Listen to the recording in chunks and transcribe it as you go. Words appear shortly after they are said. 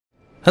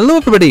Hello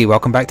everybody,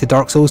 welcome back to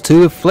Dark Souls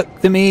 2 with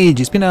Flik the Mage.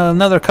 It's been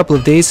another couple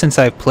of days since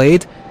I've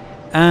played,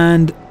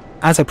 and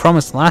as I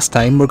promised last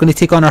time, we're going to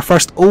take on our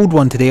first old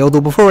one today. Although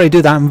before I do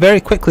that, I'm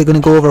very quickly going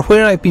to go over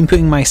where I've been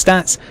putting my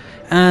stats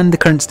and the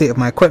current state of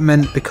my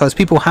equipment, because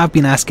people have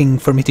been asking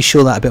for me to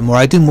show that a bit more.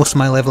 I do most of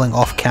my leveling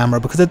off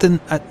camera because I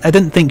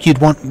didn't think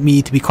you'd want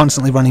me to be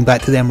constantly running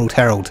back to the Emerald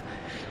Herald.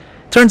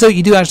 Turns out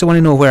you do actually want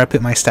to know where I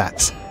put my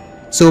stats.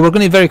 So we're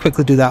going to very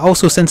quickly do that.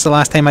 Also, since the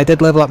last time, I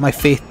did level up my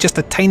faith just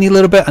a tiny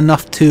little bit,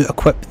 enough to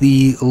equip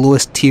the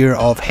lowest tier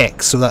of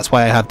Hex, so that's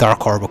why I have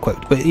Dark Orb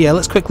equipped. But yeah,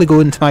 let's quickly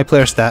go into my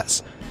player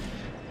stats.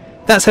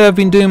 That's how I've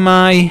been doing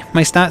my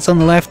stats on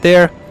the left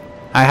there.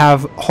 I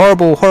have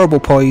horrible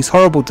poise,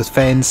 horrible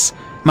defense.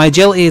 My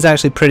agility is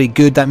actually pretty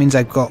good. That means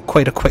I've got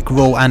quite a quick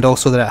roll, and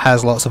also that it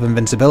has lots of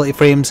invincibility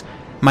frames.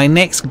 My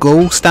next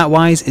goal,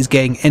 stat-wise, is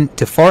getting int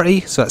to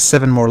 40, so that's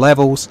 7 more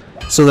levels,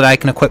 so that I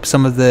can equip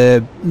some of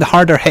the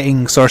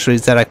harder-hitting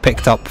sorceries that I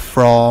picked up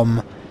from...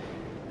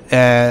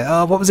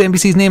 what was the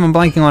NPC's name? I'm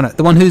blanking on it.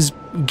 The one whose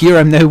gear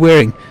I'm now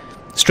wearing.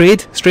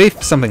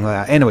 Strafe? Something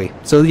like that. Anyway,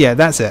 so yeah,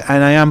 that's it.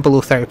 And I am below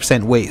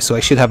 30% weight, so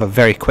I should have a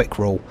very quick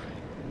roll.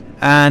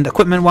 And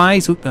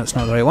equipment-wise... Oop, that's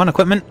not the right one.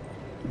 Equipment.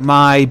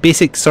 My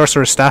basic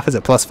Sorcerer's Staff is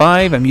at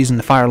 +5. I'm using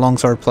the Fire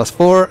Longsword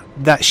 +4.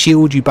 That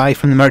shield you buy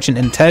from the merchant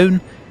in town...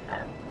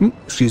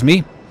 excuse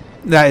me,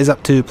 that is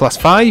up to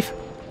 +5.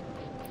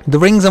 The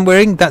rings I'm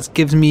wearing, that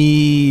gives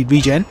me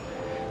regen,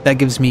 that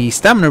gives me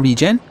stamina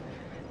regen,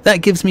 that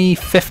gives me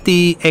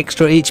 50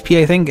 extra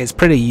HP. I think it's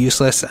pretty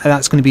useless.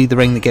 That's going to be the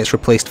ring that gets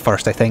replaced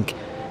first, I think.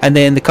 And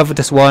then the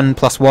Covetous one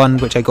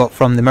 +1, which I got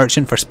from the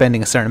merchant for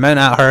spending a certain amount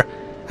at her,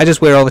 I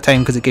just wear all the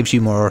time because it gives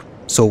you more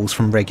souls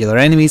from regular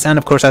enemies. And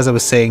of course, as I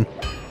was saying,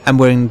 I'm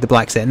wearing the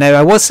black set. Now,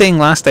 I was saying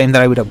last time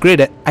that I would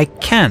upgrade it. I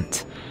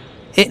can't.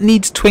 It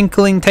needs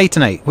Twinkling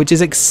Titanite, which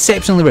is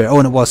exceptionally rare. Oh,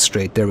 and it was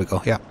strayed. There we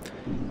go. Yeah.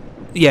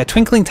 Yeah,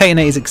 Twinkling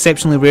Titanite is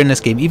exceptionally rare in this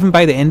game. Even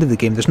by the end of the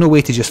game, there's no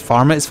way to just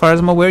farm it as far as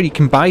I'm aware. You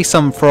can buy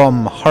some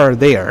from her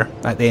there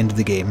at the end of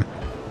the game.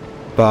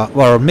 But,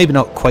 or maybe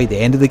not quite the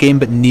end of the game,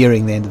 but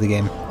nearing the end of the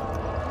game.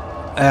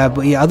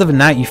 But yeah, other than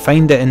that, you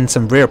find it in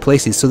some rare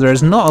places. So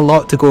there's not a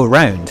lot to go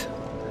around.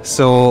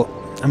 So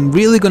I'm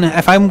really going to,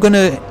 if I'm going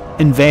to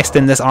invest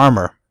in this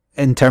armor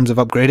in terms of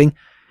upgrading,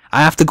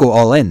 I have to go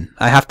all in.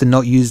 I have to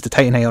not use the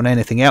Titanite on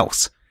anything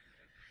else.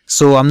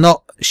 So I'm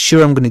not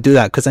sure I'm going to do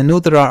that, because I know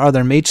there are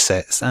other mage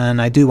sets,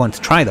 and I do want to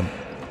try them.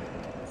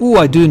 Oh,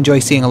 I do enjoy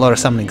seeing a lot of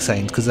summoning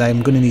signs, because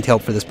I'm going to need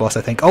help for this boss,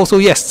 I think. Also,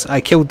 yes,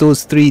 I killed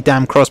those 3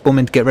 damn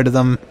crossbowmen to get rid of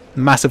them.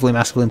 Massively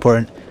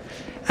important.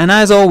 And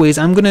as always,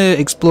 I'm going to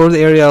explore the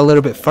area a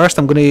little bit first.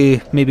 I'm going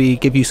to maybe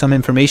give you some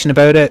information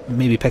about it,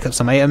 maybe pick up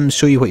some items,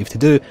 show you what you have to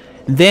do.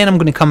 Then I'm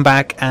going to come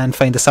back and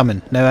find a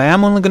summon. Now, I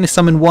am only going to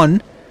summon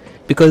one,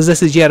 because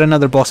this is yet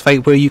another boss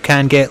fight where you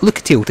can get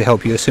Lucatiel to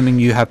help you, assuming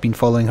you have been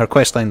following her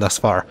questline thus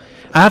far.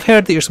 I have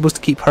heard that you're supposed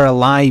to keep her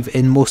alive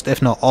in most,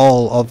 if not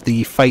all, of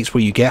the fights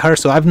where you get her,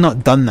 so I've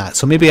not done that,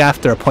 so maybe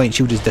after a point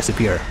she'll just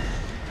disappear.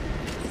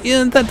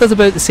 Yeah, that does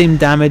about the same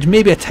damage,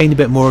 maybe a tiny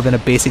bit more than a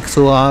basic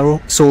soul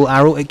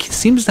arrow. It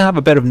seems to have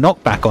a bit of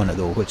knockback on it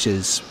though, which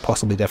is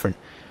possibly different.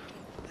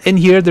 In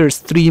here there's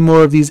 3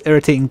 more of these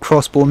irritating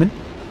crossbowmen.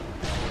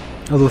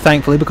 Although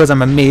thankfully, because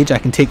I'm a mage, I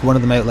can take one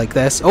of them out like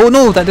this. Oh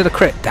no, that did a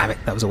crit! Damn it,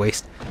 that was a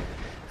waste.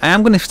 I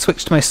am going to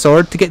switch to my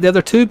sword to get the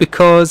other 2,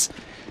 because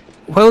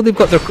while they've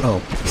got their...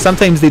 oh,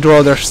 sometimes they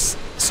draw their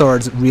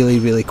swords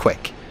really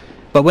quick.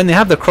 But when they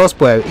have their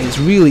crossbow out, it's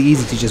really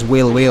easy to just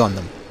wail away on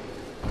them.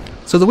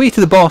 So the way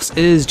to the boss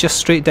is just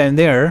straight down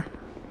there.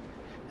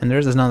 And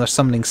there's another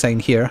summoning sign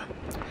here.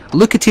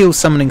 Lucatiel's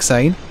summoning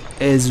sign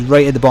is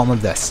right at the bottom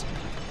of this.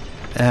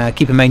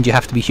 Keep in mind you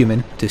have to be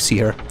human to see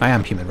her. I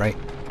am human, right?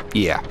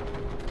 Yeah.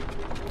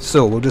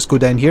 So we'll just go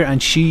down here,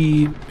 and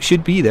she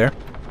should be there,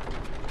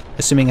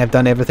 assuming I've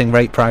done everything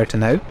right prior to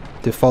now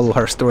to follow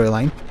her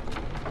storyline.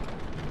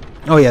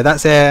 Oh yeah,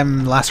 that's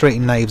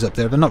lacerating knives up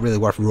there. They're not really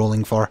worth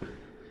rolling for.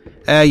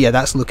 Yeah,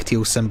 that's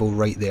Lucatiel's symbol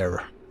right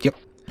there. Yep.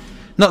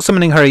 Not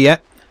summoning her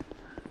yet.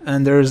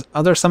 And there's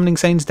other summoning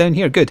signs down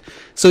here. Good.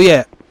 So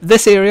yeah,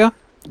 this area,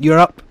 you're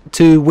up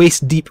to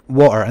waist deep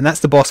water, and that's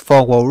the boss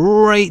fog wall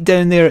right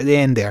down there at the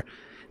end there.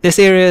 This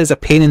area is a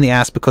pain in the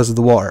ass because of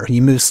the water.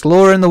 You move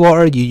slower in the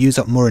water, you use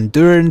up more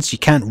endurance, you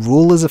can't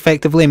roll as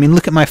effectively. I mean,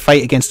 look at my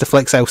fight against the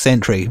Flexile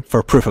Sentry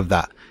for proof of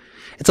that.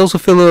 It's also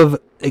full of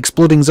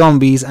exploding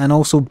zombies and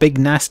also big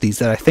nasties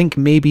that I think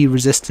may be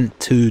resistant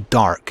to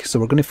dark. So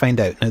we're going to find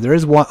out. Now there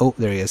is one... oh,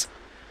 there he is.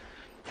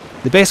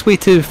 The best way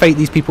to fight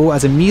these people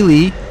as a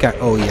melee...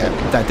 oh yeah,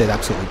 that did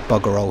absolutely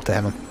bugger all to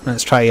him.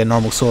 Let's try a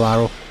normal soul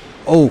arrow.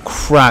 Oh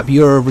crap,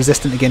 you're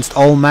resistant against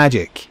all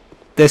magic.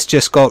 This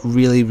just got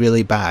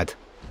really bad.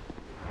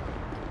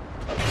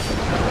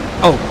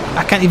 Oh,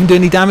 I can't even do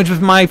any damage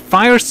with my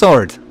fire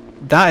sword.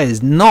 That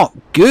is not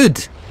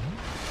good.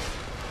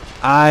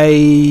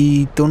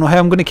 I don't know how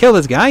I'm going to kill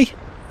this guy.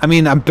 I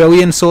mean, a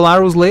billion soul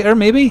arrows later,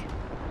 maybe?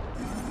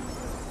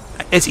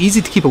 It's easy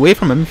to keep away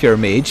from him if you're a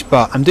mage,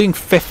 but I'm doing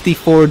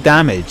 54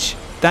 damage.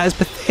 That is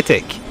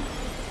pathetic.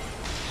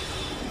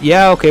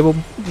 Yeah, okay, we'll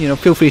you know,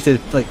 feel free to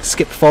like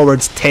skip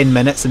forwards 10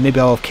 minutes and maybe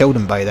I'll have killed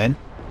him by then.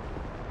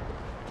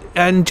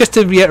 And just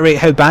to reiterate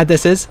how bad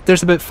this is,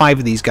 there's about 5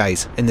 of these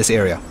guys in this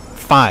area.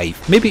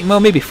 5. Maybe, well,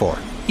 maybe 4.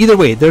 Either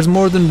way, there's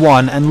more than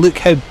one, and look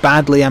how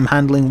badly I'm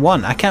handling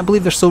one. I can't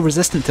believe they're so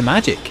resistant to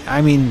magic.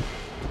 I mean,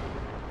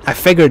 I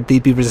figured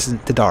they'd be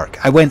resistant to dark.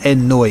 I went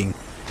in knowing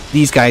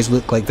these guys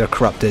look like they're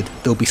corrupted.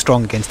 They'll be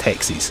strong against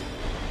hexes.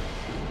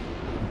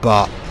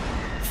 But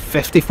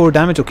 54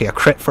 damage, okay, a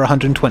crit for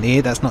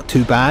 128, that's not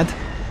too bad.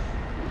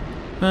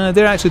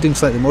 They're actually doing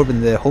slightly more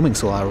than the homing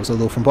soul arrows,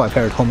 although from what I've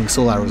heard, homing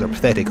soul arrows are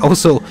pathetic.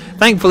 Also,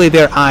 thankfully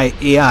their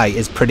AI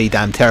is pretty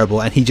damn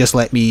terrible, and he just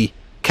let me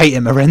kite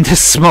him around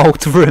this small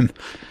room.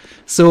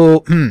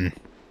 So, I'm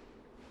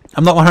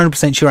not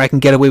 100% sure I can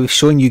get away with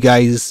showing you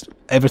guys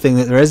everything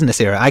that there is in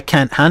this area. I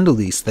can't handle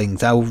these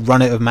things. I'll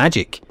run out of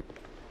magic.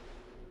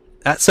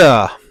 That's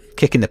a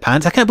kick in the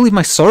pants. I can't believe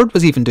my sword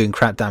was even doing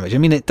crap damage. I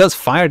mean, it does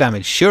fire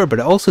damage, sure, but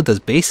it also does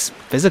base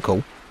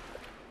physical.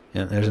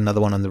 Yeah, there's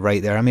another one on the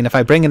right there. I mean, if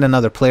I bring in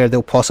another player,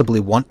 they'll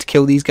possibly want to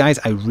kill these guys.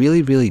 I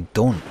really, really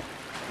don't.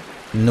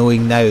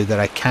 Knowing now that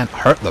I can't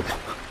hurt them.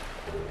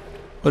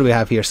 What do we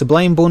have here?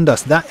 Sublime Bone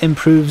Dust. That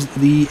improves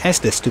the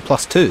Estus to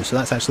 +2. So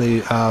that's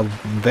actually a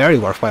very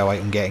worthwhile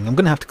item getting. I'm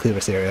going to have to clear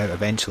this area out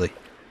eventually.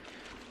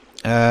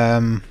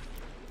 I'm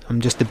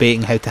just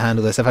debating how to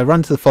handle this. If I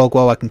run to the fog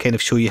wall, I can kind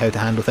of show you how to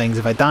handle things.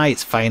 If I die,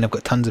 it's fine. I've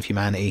got tons of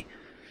humanity.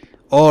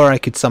 Or I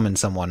could summon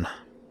someone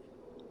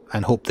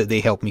and hope that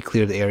they help me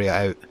clear the area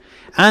out.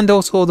 And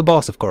also the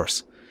boss, of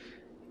course.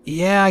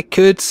 Yeah, I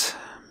could.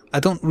 I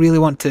don't really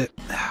want to...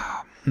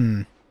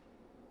 I'm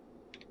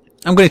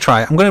going to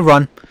try it. I'm going to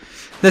run.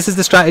 This is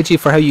the strategy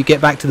for how you get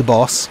back to the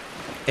boss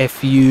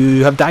if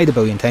you have died a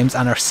billion times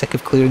and are sick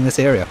of clearing this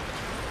area.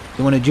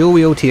 You want to dual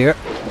wield here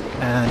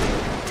and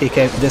take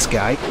out this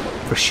guy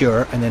for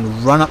sure, and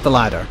then run up the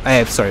ladder.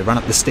 Sorry, run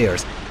up the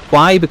stairs.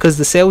 Why? Because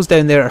the cells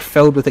down there are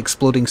filled with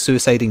exploding,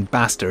 suiciding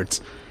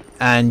bastards,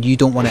 and you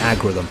don't want to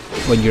aggro them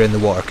when you're in the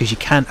water because you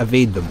can't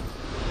evade them.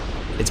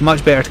 It's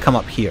much better to come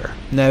up here.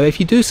 Now, if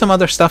you do some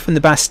other stuff in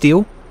the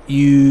Bastille,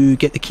 you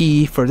get the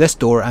key for this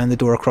door and the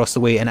door across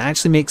the way, and it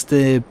actually makes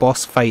the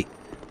boss fight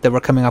that we're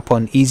coming up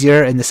on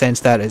easier in the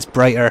sense that it's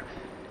brighter,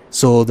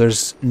 so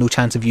there's no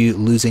chance of you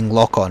losing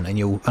lock-on, and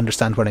you'll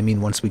understand what I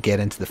mean once we get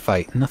into the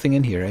fight. Nothing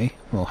in here, eh?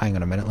 Well, hang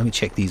on a minute, let me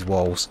check these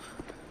walls.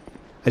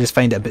 I just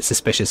find it a bit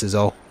suspicious is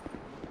all.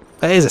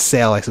 That is a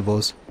cell, I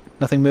suppose.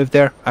 Nothing moved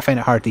there. I find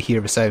it hard to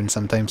hear the sound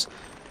sometimes.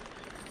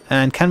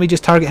 And can we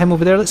just target him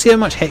over there? Let's see how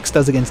much Hex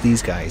does against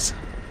these guys.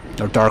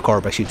 Or Dark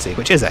Orb, I should say,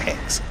 which is a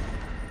Hex.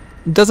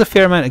 Does a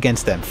fair amount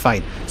against them,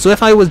 fine. So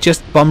if I was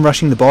just bum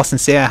rushing the boss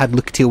and say I had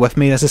Lucatiel with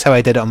me, this is how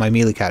I did it on my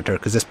melee character,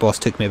 because this boss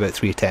took me about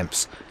 3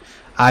 attempts.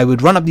 I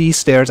would run up these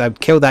stairs, I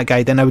would kill that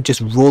guy, then I would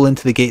just roll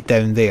into the gate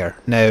down there.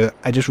 Now,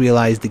 I just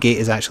realised the gate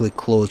is actually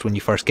closed when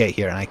you first get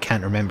here, and I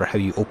can't remember how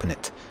you open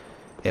it.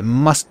 It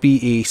must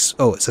be a...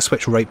 oh, it's a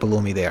switch right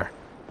below me there.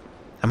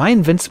 Am I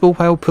invincible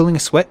while pulling a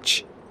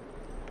switch?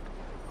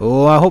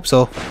 Oh, I hope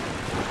so.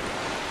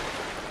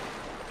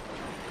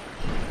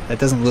 It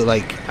doesn't look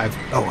like I've...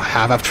 oh, I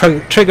have. I've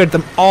triggered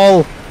them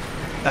all.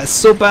 That's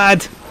so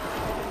bad.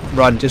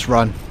 Run, just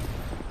run.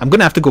 I'm going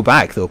to have to go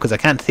back, though, because I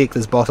can't take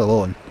this boss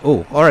alone.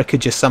 Oh, or I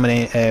could just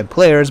summon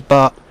players,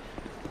 but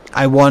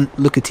I want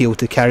Lucatiel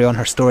to carry on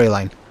her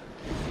storyline.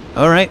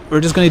 Alright,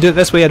 we're just going to do it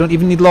this way. I don't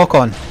even need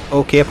lock-on.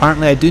 Okay,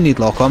 apparently I do need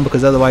lock-on,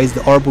 because otherwise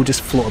the orb will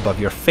just float above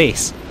your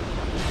face.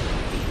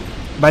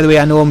 By the way,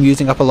 I know I'm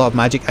using up a lot of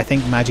magic. I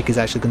think magic is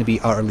actually going to be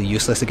utterly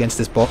useless against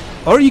this bot.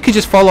 Or you could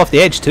just fall off the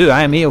edge too.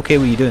 I am okay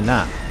with you doing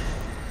that.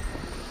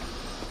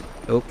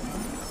 Oh.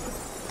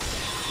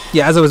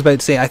 Yeah, as I was about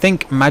to say, I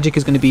think magic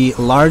is going to be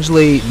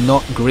largely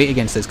not great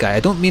against this guy. I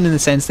don't mean in the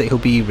sense that he'll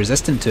be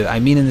resistant to it. I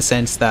mean in the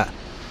sense that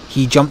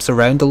he jumps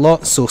around a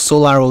lot, so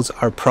soul arrows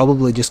are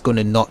probably just going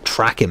to not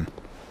track him.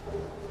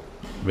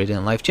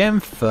 Radiant Life Gem,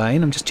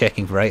 fine. I'm just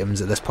checking for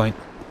items at this point.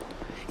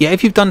 Yeah,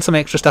 if you've done some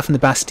extra stuff in the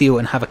Bastille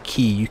and have a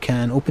key, you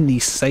can open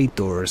these side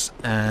doors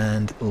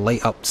and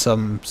light up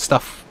some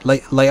stuff.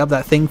 Light up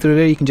that thing through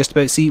there you can just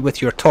about see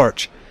with your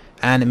torch,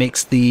 and it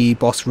makes the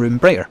boss room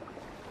brighter,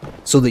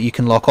 so that you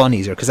can lock on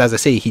easier, because as I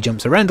say, he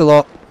jumps around a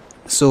lot,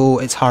 so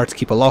it's hard to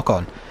keep a lock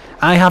on.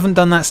 I haven't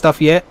done that stuff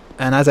yet,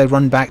 and as I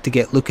run back to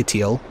get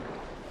Lucatiel,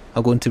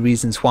 I'll go into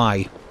reasons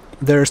why.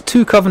 There's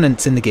 2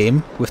 covenants in the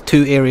game, with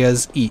 2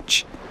 areas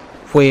each,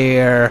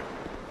 where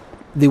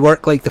they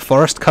work like the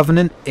Forest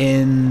Covenant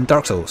in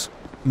Dark Souls.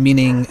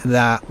 Meaning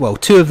that, well,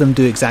 2 of them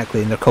do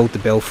exactly, and they're called the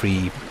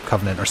Belfry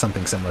Covenant or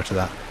something similar to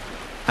that.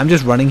 I'm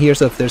just running here,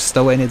 so if there's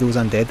still any of those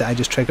undead that I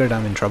just triggered,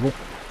 I'm in trouble.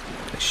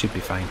 It should be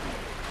fine.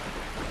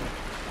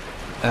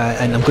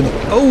 And I'm going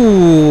to...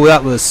 oh,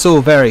 that was so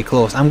very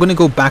close. I'm going to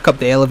go back up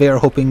the elevator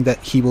hoping that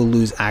he will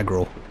lose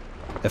aggro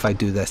if I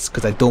do this,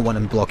 because I don't want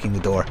him blocking the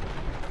door.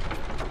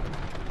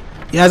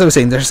 Yeah, as I was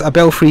saying, there's a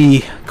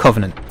Belfry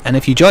Covenant, and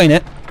if you join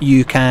it,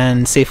 you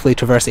can safely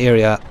traverse the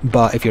area,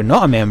 but if you're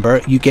not a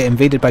member, you get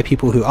invaded by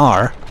people who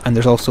are, and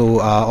there's also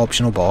an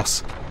optional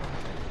boss.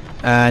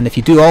 And if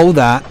you do all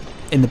that,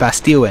 in the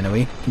Bastille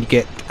anyway, you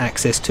get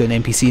access to an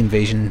NPC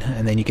invasion,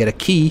 and then you get a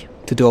key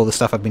to do all the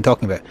stuff I've been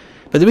talking about.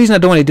 But the reason I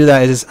don't want to do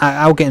that is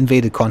I'll get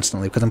invaded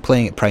constantly because I'm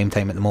playing at prime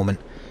time at the moment.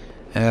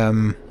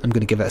 I'm going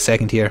to give it a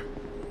second here.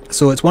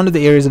 So it's one of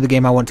the areas of the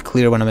game I want to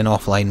clear when I'm in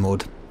offline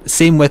mode.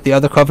 Same with the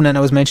other Covenant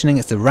I was mentioning,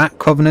 it's the Rat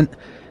Covenant.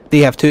 They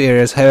have 2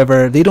 areas,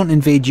 however they don't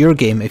invade your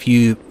game if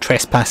you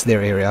trespass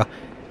their area.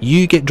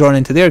 You get drawn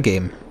into their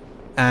game.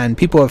 And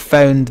people have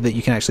found that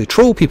you can actually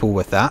troll people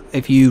with that.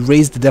 If you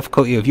raise the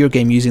difficulty of your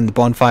game using the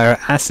bonfire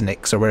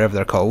Arsenics or whatever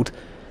they're called.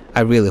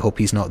 I really hope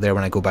he's not there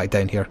when I go back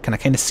down here. Can I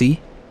kind of see?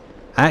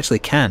 I actually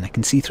can. I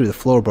can see through the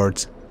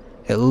floorboards.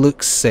 It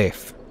looks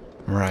safe.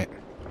 Right.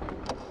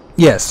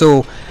 Yeah,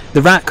 so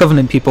the Rat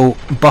Covenant people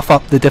buff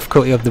up the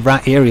difficulty of the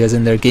rat areas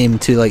in their game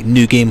to like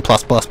new game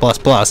plus plus plus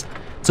plus.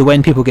 So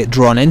when people get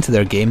drawn into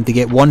their game, they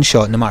get one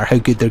shot no matter how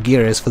good their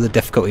gear is for the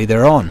difficulty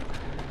they're on.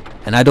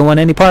 And I don't want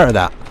any part of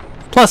that.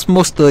 Plus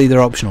mostly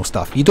they're optional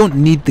stuff. You don't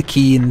need the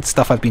key and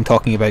stuff I've been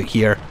talking about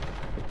here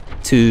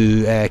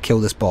to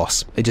kill this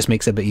boss. It just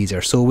makes it a bit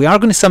easier. So we are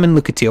going to summon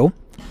Lucatio.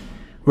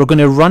 We're going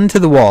to run to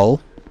the wall,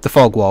 the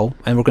fog wall,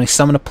 and we're going to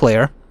summon a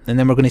player. And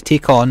then we're going to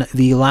take on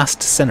the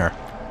Last Sinner.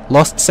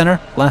 Lost Sinner?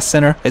 Last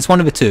Sinner? It's one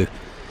of the two.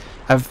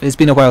 It's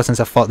been a while since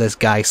I've fought this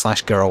guy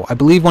slash girl. I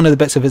believe one of the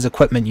bits of his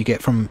equipment you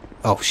get from...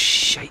 Oh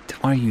shit,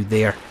 why are you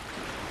there?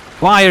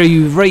 Why are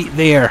you right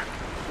there?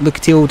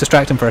 Lucatio,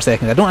 distract him for a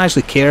second. I don't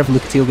actually care if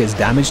Lucatio gets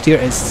damaged here.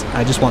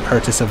 I just want her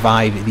to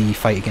survive the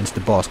fight against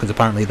the boss, because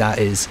apparently that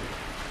is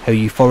how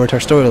you forward her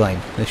storyline.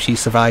 If she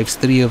survives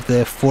 3 of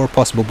the 4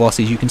 possible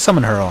bosses you can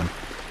summon her on.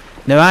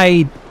 Now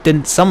I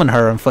didn't summon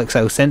her on Flik's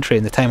House Sentry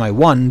in the time I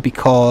won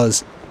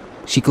because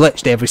she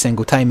glitched every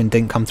single time and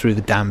didn't come through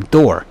the damn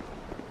door.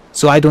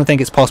 So I don't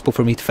think it's possible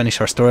for me to finish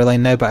her storyline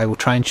now, but I will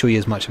try and show you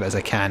as much of it as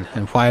I can.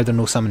 And why are there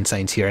no summon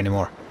signs here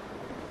anymore?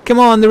 Come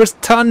on, there was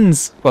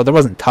tons! Well, there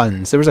wasn't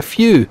tons, there was a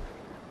few.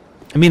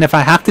 I mean, if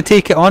I have to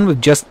take it on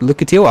with just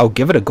Lucatio, I'll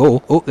give it a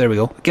go. Oh, there we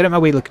go. Get out of my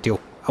way, Lucatio.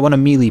 I want a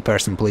melee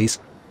person, please.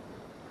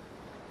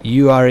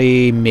 You are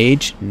a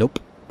mage? Nope.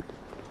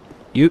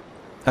 You?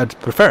 I'd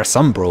prefer a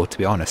Sumbro, to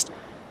be honest.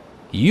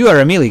 You are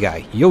a melee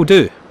guy. You'll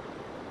do.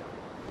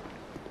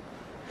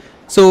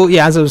 So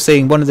yeah, as I was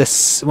saying, one of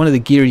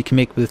the gear you can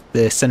make with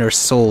the Sinner's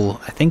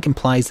Soul, I think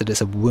implies that it's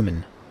a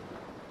woman,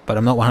 but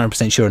I'm not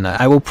 100% sure on that.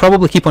 I will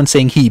probably keep on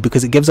saying he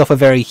because it gives off a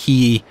very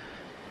he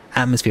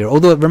atmosphere.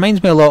 Although it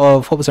reminds me a lot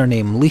of, what was her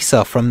name,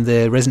 Lisa from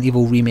the Resident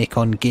Evil remake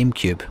on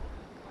GameCube.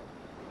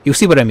 You'll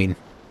see what I mean.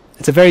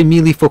 It's a very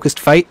melee focused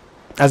fight.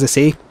 As I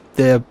say,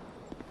 the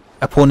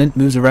opponent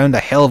moves around a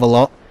hell of a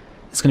lot.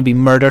 It's going to be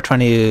murder trying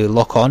to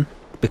lock on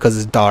because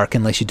it's dark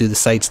unless you do the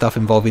side stuff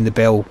involving the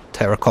Bell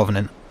Tower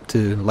Covenant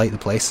to light the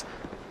place.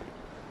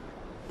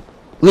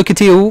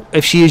 Lucatio,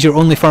 if she is your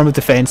only form of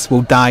defense,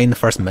 will die in the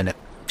first minute.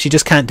 She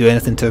just can't do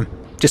anything to him.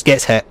 Just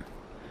gets hit.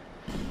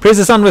 Praise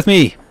the sun with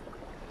me!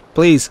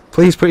 Please,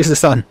 please praise the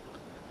sun.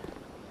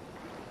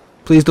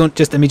 Please don't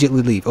just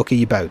immediately leave. Okay,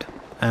 you bowed.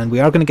 And we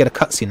are going to get a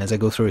cutscene as I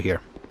go through here.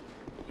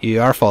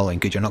 You are following.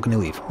 Good, you're not going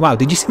to leave. Wow,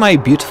 did you see my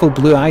beautiful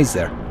blue eyes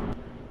there?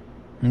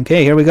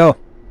 Okay, here we go.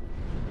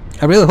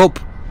 I really hope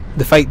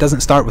the fight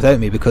doesn't start without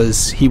me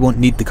because he won't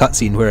need the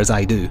cutscene, whereas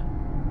I do.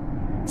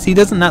 See,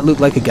 doesn't that look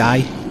like a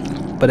guy?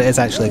 But it is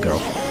actually a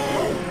girl.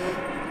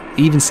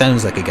 It even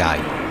sounds like a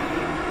guy.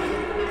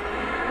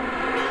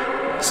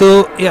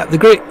 So, yeah, the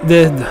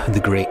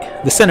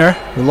Sinner,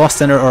 the Lost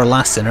Sinner or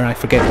Last Sinner, I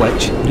forget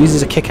which,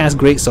 uses a kick-ass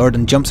greatsword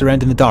and jumps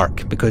around in the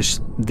dark because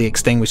they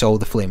extinguish all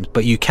the flames.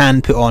 But you can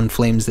put on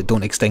flames that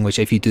don't extinguish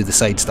if you do the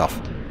side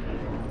stuff.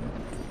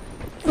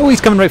 Oh,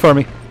 he's coming right for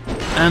me.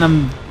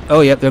 And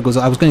oh, yep, there goes.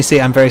 I was going to say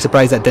I'm very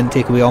surprised that didn't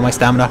take away all my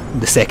stamina.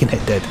 The second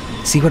it did.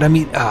 See what I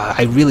mean?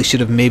 I really should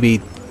have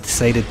maybe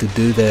decided to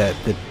do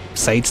the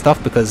side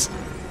stuff because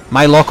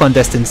my lock-on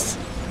distance...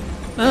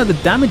 the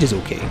damage is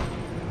okay.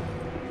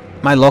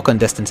 My lock-on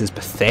distance is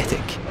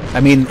pathetic. I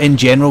mean, in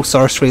general,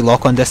 sorcery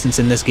lock-on distance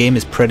in this game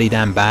is pretty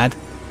damn bad.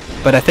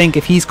 But I think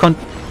if he's oh,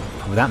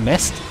 that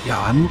missed? Yeah,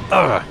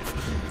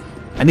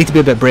 I need to be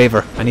a bit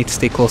braver. I need to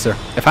stay closer.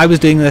 If I was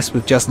doing this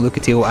with just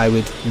Lucatio, I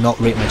would not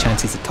rate my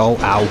chances at all.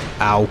 Ow,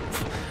 ow.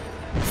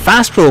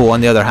 Fast roll,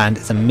 on the other hand,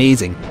 is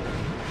amazing.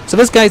 So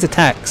this guy's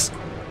attacks,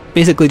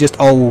 basically just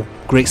all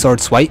greatsword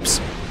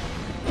swipes.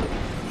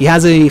 He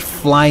has a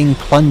flying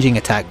plunging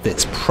attack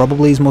that's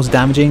probably his most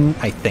damaging,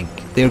 I think.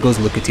 There goes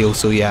Lucatio,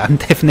 so yeah, I'm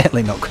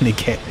definitely not going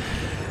to get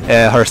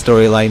her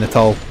storyline at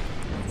all.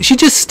 She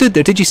just stood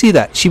there, did you see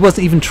that? She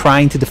wasn't even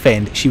trying to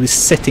defend, she was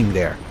sitting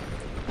there.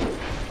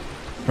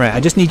 Right, I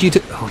just need you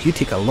to... Oh, you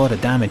take a lot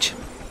of damage.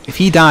 If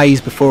he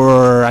dies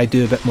before I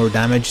do a bit more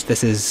damage,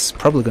 this is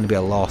probably going to be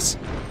a loss.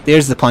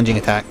 There's the plunging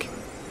attack.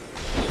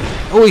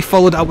 Oh, he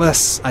followed up with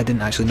us. I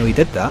didn't actually know he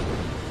did that.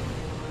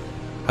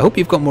 I hope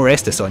you've got more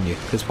Estus on you,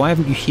 because why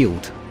haven't you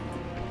healed?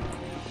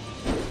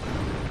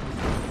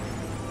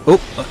 Oh,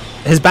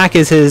 his back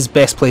is his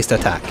best place to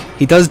attack.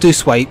 He does do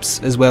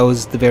swipes, as well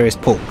as the various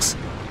pokes.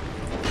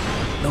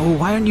 No,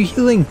 why aren't you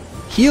healing?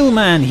 Heal,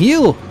 man,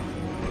 heal!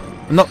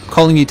 I'm not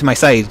calling you to my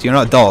side, you're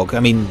not a dog. I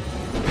mean...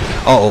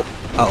 Uh-oh,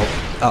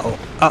 uh-oh, uh-oh,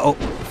 uh-oh.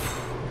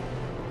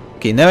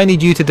 Okay, now I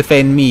need you to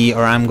defend me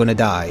or I'm gonna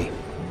die.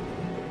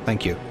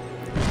 Thank you.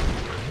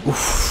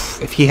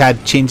 Oof, if he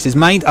had changed his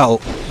mind... Oh,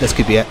 this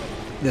could be it.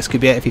 This could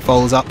be it if he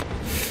follows up.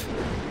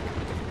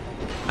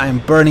 I am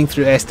burning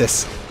through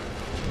Estes.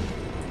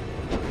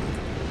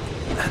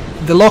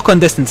 The lock-on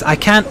distance, I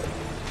can't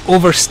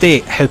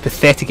overstate how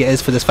pathetic it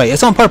is for this fight.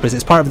 It's on purpose,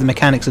 it's part of the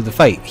mechanics of the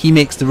fight. He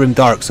makes the room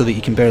dark so that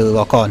you can barely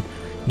lock on.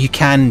 You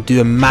can do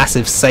a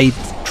massive side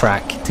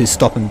track to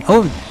stop him.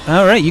 Oh,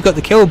 alright, you got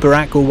the kill,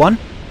 Burak01.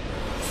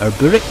 Or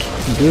Burik?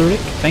 Burik?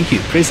 Thank you.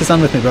 Praise the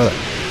sun with me, brother.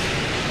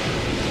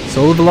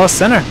 Soul of the Lost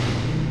Sinner.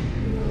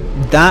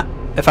 That,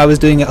 if I was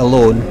doing it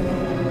alone,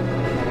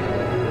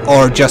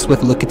 or just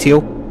with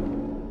Lucatiel,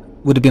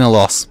 would have been a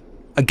loss.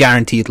 A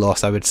guaranteed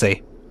loss, I would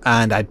say.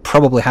 And I'd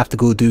probably have to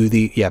go do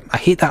the... Yeah, I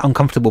hate that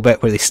uncomfortable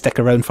bit where they stick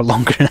around for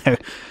longer now.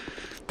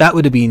 That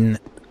would have been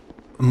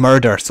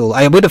murder. So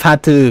I would have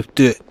had to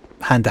do it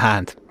hand to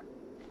hand,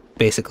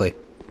 basically.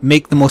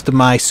 Make the most of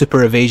my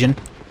super evasion.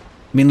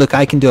 I mean, look,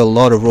 I can do a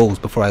lot of rolls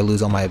before I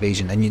lose all my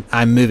evasion, and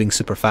I'm moving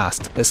super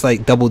fast. It's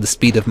like double the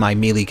speed of my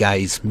melee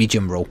guy's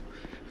medium roll.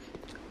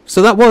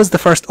 So that was the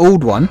first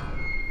old one.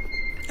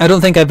 I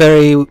don't think I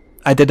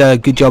did a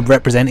good job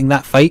representing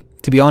that fight,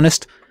 to be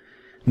honest.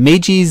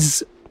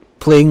 Mages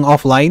playing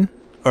offline,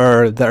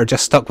 or that are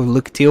just stuck with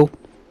Lucatiel,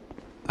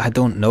 I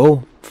don't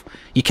know.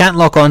 You can't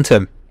lock onto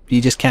him.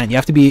 You just can't. You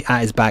have to be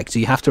at his back, so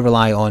you have to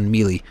rely on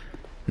melee.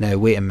 Now,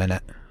 wait a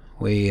minute.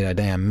 Wait a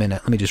damn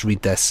minute. Let me just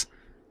read this.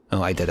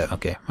 Oh, I did it.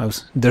 Okay.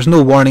 There's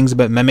no warnings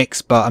about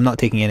mimics, but I'm not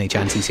taking any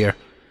chances here.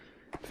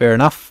 Fair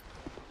enough.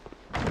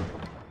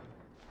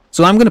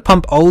 So I'm going to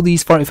pump all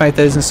these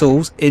 45,000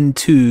 souls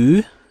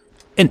into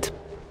Int.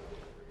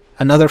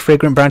 Another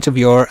fragrant branch of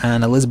yore,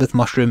 and Elizabeth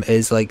Mushroom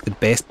is like the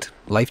best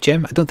life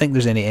gem. I don't think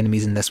there's any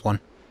enemies in this one.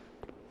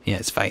 Yeah,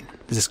 it's fine.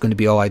 This is going to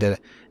be all I did.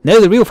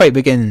 Now the real fight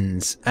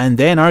begins. And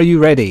then, are you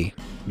ready?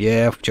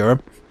 Yeah,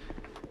 sure.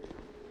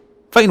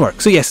 Fighting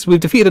work. So yes, we've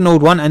defeated an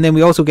old one, and then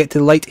we also get to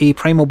light a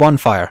primal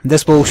bonfire.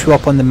 This will show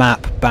up on the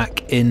map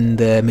back in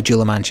the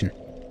Majula Mansion.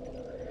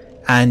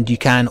 And you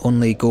can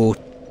only go...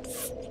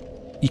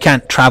 You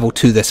can't travel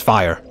to this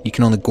fire. You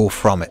can only go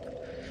from it.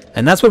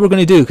 And that's what we're going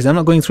to do, because I'm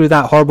not going through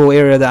that horrible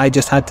area that I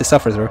just had to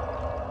suffer through.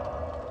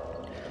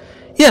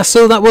 Yeah,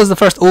 so that was the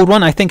first old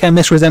one. I think I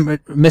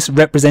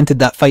misrepresented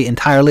that fight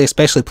entirely,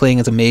 especially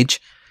playing as a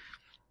mage.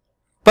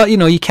 But, you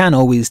know, you can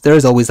always... There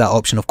is always that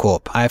option of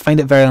co-op. I find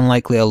it very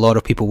unlikely a lot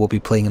of people will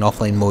be playing in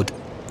offline mode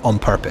on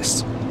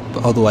purpose.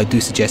 But although I do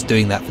suggest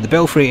doing that for the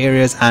Belfry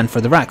areas and for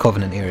the Rat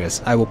Covenant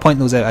areas. I will point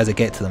those out as I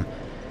get to them.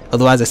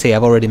 Although, as I say,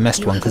 I've already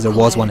missed one because there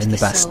was one in the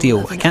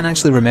Bastille. I can't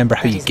actually remember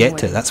how you get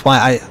to it. That's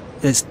why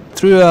it's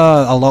through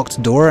a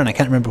locked door, and I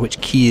can't remember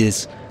which key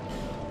is...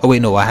 Oh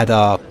wait, no, I had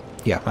a...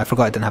 Yeah, I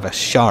forgot I didn't have a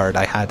shard.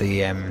 I had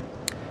a...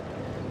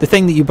 the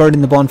thing that you burn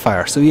in the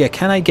bonfire. So yeah,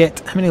 can I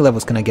get... How many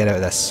levels can I get out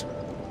of this?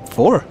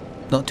 4.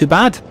 Not too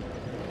bad.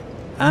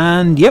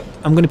 And yep,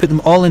 I'm going to put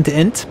them all into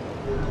Int.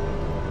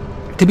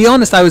 To be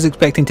honest, I was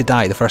expecting to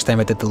die the first time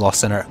I did the Lost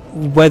Sinner.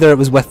 Whether it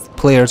was with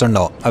players or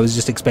not, I was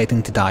just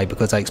expecting to die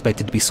because I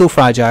expected to be so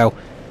fragile.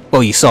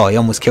 Well, you saw, he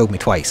almost killed me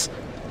twice.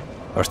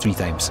 Or 3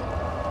 times.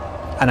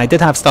 And I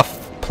did have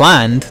stuff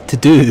planned to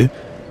do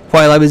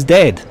while I was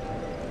dead,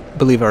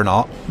 believe it or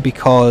not,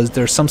 because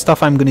there's some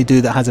stuff I'm going to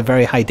do that has a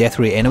very high death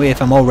rate anyway.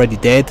 If I'm already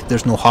dead,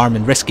 there's no harm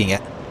in risking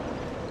it,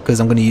 because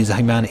I'm going to use a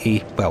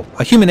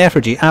human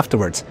effigy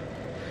afterwards.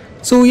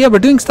 So yeah, we're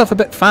doing stuff a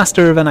bit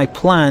faster than I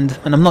planned,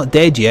 and I'm not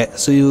dead yet,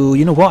 so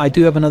you know what, I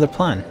do have another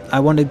plan.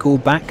 I want to go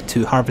back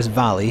to Harvest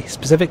Valley,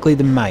 specifically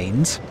the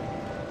mines,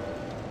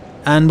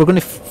 and we're going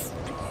to...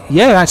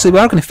 Yeah, actually we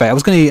are going to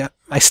fight.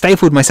 I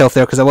stifled myself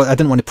there because I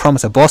didn't want to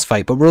promise a boss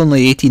fight, but we're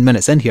only 18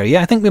 minutes in here.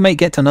 Yeah, I think we might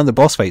get to another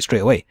boss fight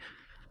straight away.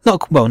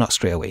 Not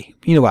straight away.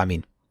 You know what I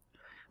mean.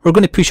 We're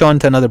going to push on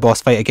to another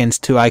boss fight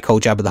against who I call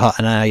Jabba the Hutt,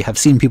 and I have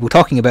seen people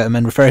talking about him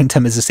and referring to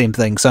him as the same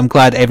thing, so I'm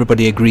glad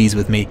everybody agrees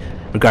with me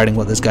regarding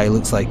what this guy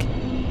looks like.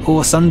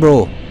 Oh,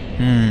 Sunbro.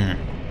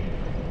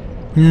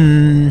 Do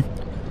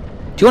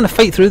you want to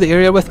fight through the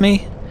area with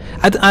me?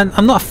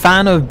 I'm not a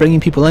fan of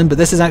bringing people in, but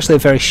this is actually a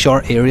very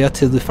short area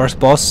to the first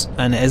boss,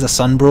 and it is a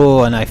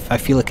Sunbro, and I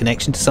feel a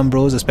connection to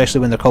Sunbros,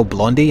 especially when they're called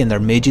Blondie and they're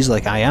mages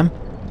like I am.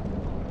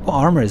 What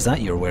armour is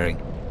that you're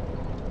wearing?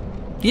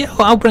 Yeah,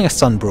 well, I'll bring a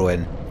Sunbro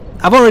in.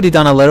 I've already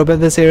done a little bit of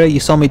this area.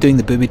 You saw me doing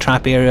the booby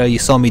trap area, you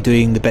saw me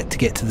doing the bit to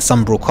get to the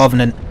Sunbro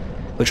Covenant,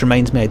 which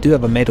reminds me I do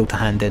have a medal to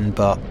hand in,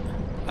 but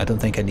I don't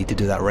think I need to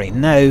do that right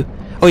now.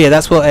 Oh yeah,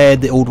 that's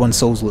what the old one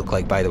souls look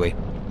like, by the way.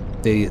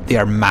 They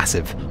are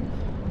massive.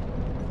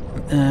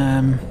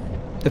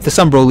 If the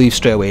Sunbro leaves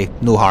straight away,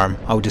 no harm.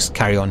 I'll just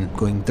carry on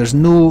going. There's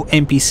no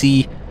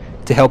NPC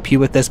to help you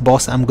with this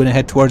boss I'm going to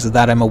head towards,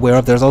 that I'm aware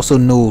of. There's also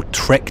no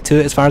trick to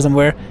it as far as I'm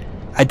aware.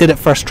 I did it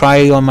first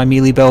try on my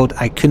melee build.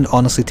 I couldn't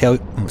honestly tell.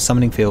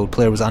 Summoning failed.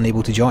 Player was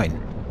unable to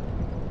join.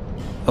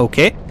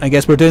 Okay, I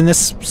guess we're doing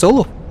this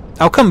solo.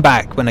 I'll come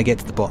back when I get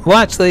to the bottom. Well,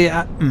 actually,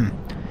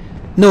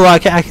 no, I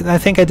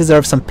think I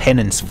deserve some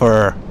penance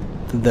for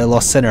the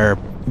Lost Sinner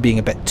being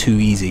a bit too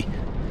easy.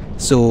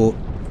 So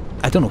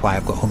I don't know why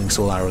I've got homing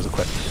soul arrows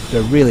equipped.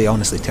 They're really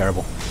honestly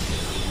terrible.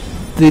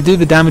 They do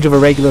the damage of a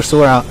regular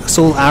soul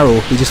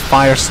arrow, they just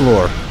fire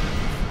slower.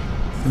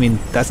 I mean,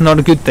 that's not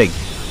a good thing.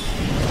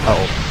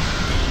 Uh-oh.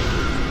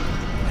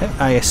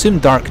 I assume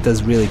Dark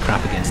does really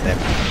crap against them.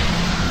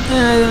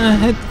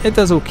 It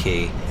does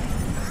okay.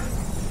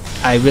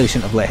 I really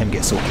shouldn't have let him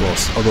get so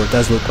close, although it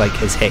does look like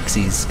his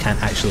hexes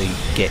can't actually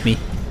get me,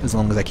 as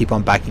long as I keep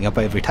on backing up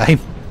every time.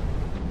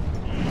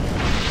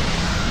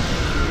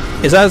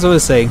 As I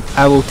was saying,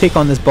 I will take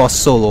on this boss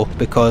solo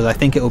because I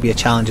think it will be a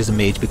challenge as a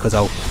mage because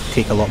I'll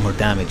take a lot more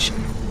damage.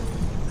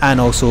 And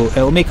also, it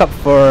will make up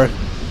for,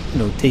 you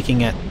know,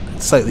 taking it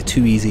slightly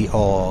too easy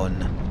on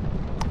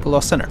the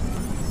Lost Sinner.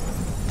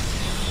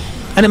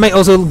 And it might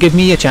also give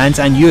me a chance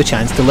and you a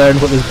chance to learn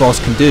what this boss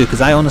can do, because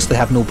I honestly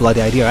have no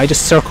bloody idea. I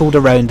just circled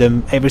around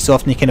him, every so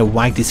often he kind of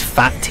wagged his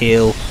fat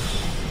tail,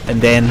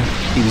 and then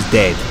he was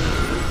dead.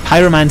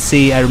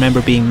 Pyromancy I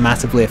remember being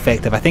massively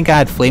effective. I think I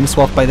had Flame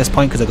Swap by this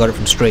point because I got it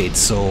from Strayed,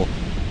 so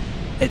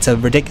it's a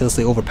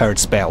ridiculously overpowered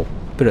spell,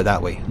 put it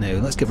that way. Now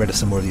let's get rid of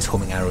some more of these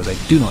homing arrows, I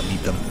do not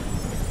need them.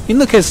 I mean,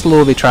 look how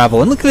slow they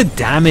travel, and look at the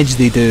damage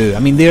they do. I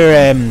mean,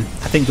 they're,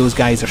 I think those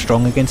guys are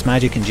strong against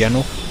magic in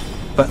general,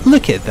 but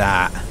look at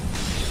that.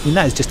 I mean,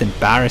 that is just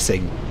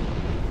embarrassing.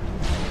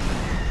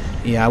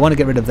 Yeah, I want to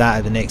get rid of that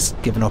at the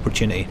next given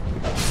opportunity.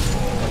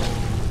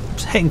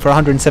 Just hitting for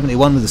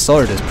 171 with the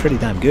sword is pretty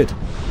damn good.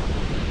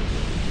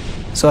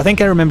 So I think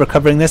I remember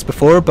covering this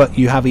before, but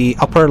you have a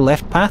upper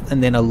left path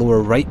and then a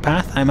lower right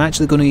path. I'm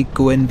actually going to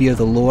go in via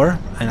the lower,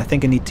 and I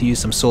think I need to use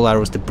some soul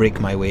arrows to break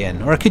my way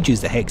in. Or I could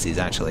use the hexes,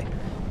 actually.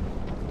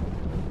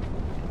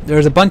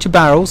 There's a bunch of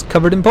barrels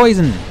covered in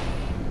poison.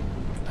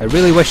 I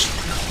really wish...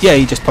 Yeah,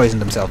 he just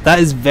poisoned himself. That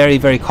is very,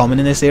 very common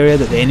in this area,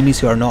 that the enemies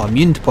who are not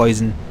immune to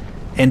poison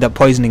end up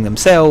poisoning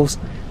themselves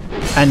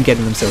and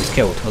getting themselves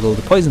killed. Although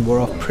the poison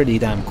wore off pretty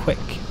damn quick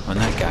on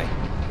that guy.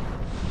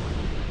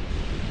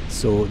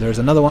 So there's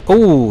another one.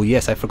 Oh,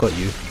 yes, I forgot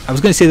you. I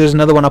was going to say there's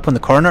another one up on the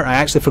corner. I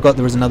actually forgot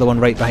there was another one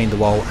right behind the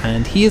wall,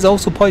 and he is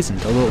also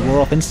poisoned, although it wore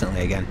off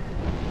instantly again.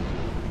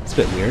 It's a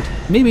bit weird.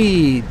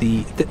 Maybe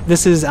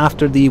this is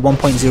after the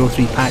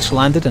 1.03 patch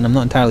landed, and I'm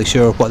not entirely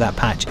sure what that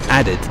patch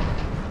added.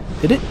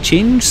 Did it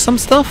change some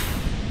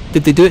stuff?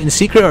 Did they do it in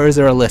secret, or is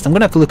there a list? I'm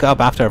going to have to look it up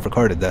after I've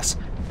recorded this.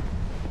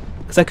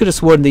 Because I could have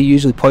sworn they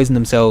usually poison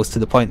themselves to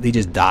the point they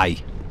just die.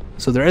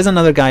 So there is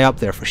another guy up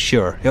there for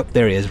sure. Yep,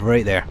 there he is,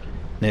 right there.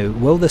 Now,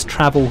 will this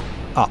travel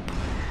up?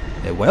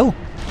 It will.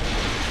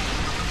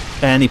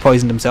 And he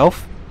poisoned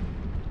himself.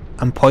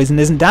 And poison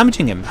isn't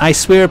damaging him. I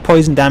swear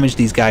poison damaged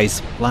these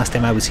guys last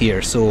time I was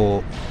here,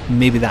 so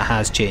maybe that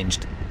has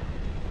changed.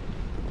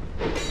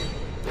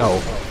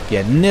 Oh,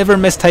 yeah, never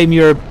mistime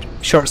your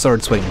short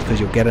sword swing because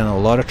you'll get in a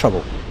lot of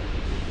trouble.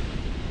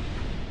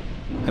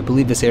 I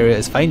believe this area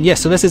is fine.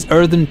 Yes, so this is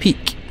Earthen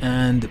Peak,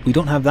 and we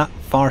don't have that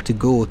far to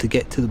go to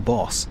get to the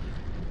boss.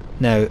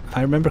 Now, if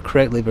I remember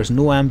correctly, there's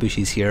no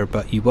ambushes here,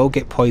 but you will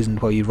get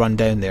poisoned while you run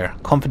down there.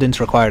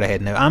 Confidence required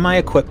ahead. Now, am I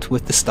equipped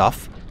with the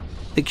stuff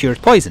that cures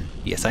poison?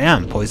 Yes, I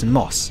am. Poison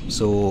moss.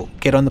 So,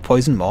 get on the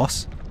poison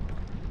moss.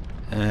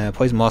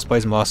 Poison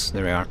moss.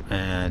 There we are.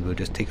 And we'll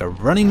just take a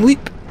running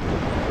leap.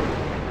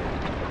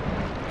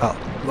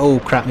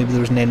 Oh crap, maybe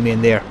there was an enemy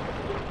in there.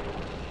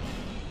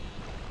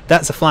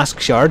 That's a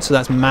flask shard, so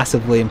that's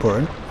massively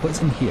important.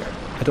 What's in here?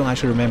 I don't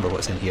actually remember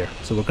what's in here.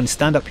 So we're going to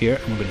stand up here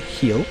and we're going to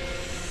heal.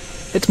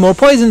 It's more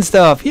poison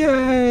stuff!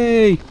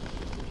 Yay!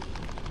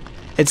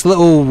 It's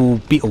little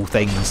beetle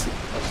things.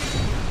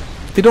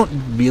 They don't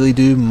really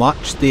do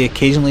much. They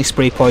occasionally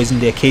spray poison,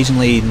 they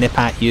occasionally nip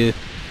at you.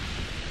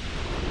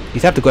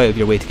 You'd have to go out of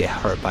your way to get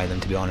hurt by them,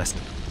 to be honest.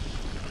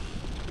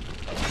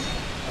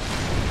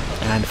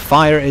 And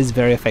fire is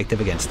very effective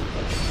against them.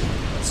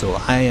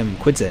 So I am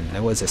quids in.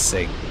 Now what does this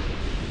say?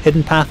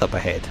 Hidden path up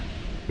ahead.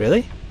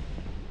 Really?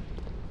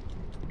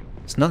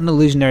 It's not an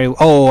illusionary...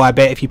 Oh, I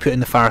bet if you put in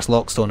the Faris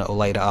Lockstone it will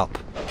light it up.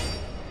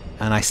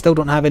 And I still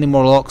don't have any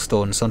more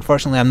Lockstone, so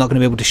unfortunately I'm not going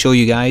to be able to show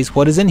you guys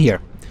what is in here.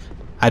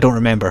 I don't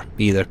remember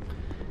either.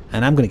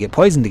 And I'm going to get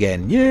poisoned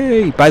again.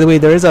 Yay! By the way,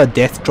 there is a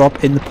death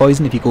drop in the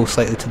poison. If you go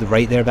slightly to the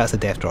right there, that's a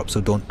death drop,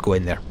 so don't go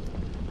in there.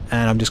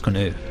 And I'm just going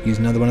to use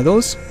another one of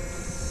those.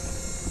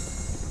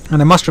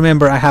 And I must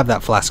remember I have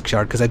that flask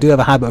shard, because I do have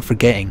a habit of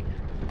forgetting.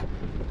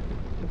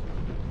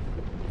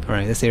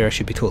 Alright, this area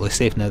should be totally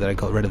safe now that I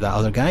got rid of that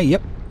other guy.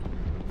 Yep.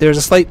 There's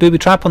a slight booby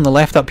trap on the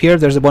left up here.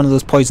 There's one of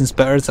those poison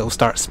spitters that will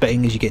start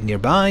spitting as you get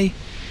nearby.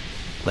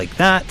 Like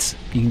that.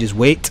 You can just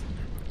wait.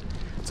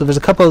 So there's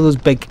a couple of those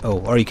big... Oh,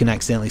 or you can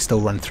accidentally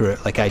still run through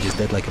it like I just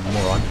did, like a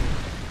moron.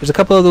 There's a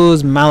couple of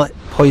those mallet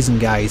poison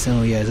guys.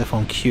 Oh yeah, as if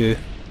on cue.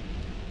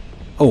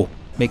 Oh,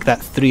 make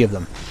that 3 of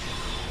them.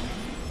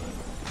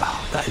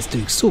 Oh, that is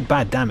doing so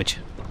bad damage.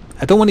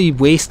 I don't want to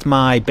waste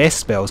my best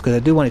spells because I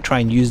do want to try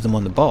and use them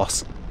on the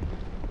boss.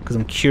 Because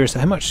I'm curious,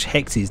 how much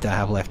hexes do I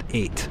have left?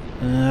 8.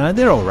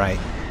 They're alright.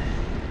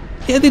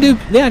 Yeah, they do.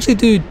 They actually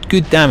do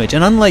good damage,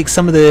 and unlike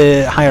some of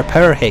the higher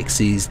power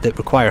hexes that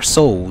require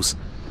souls,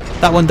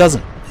 that one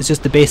doesn't. It's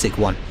just the basic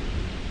one.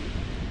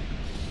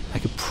 I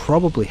could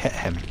probably hit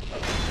him.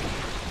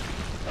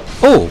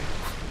 Oh!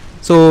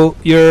 So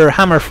your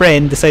hammer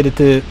friend decided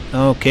to...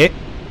 Okay.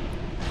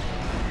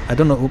 I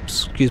don't know...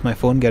 Oops, excuse my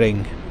phone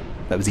getting...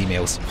 That was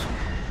emails.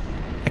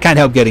 I can't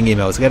help getting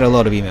emails. I get a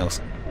lot of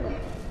emails.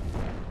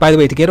 By the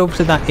way, to get over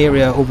to that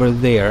area over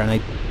there, and I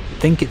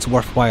think it's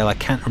worthwhile, I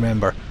can't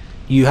remember,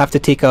 you have to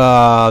take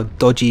a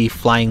dodgy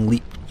flying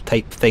leap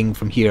type thing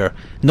from here.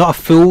 Not a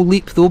full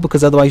leap though,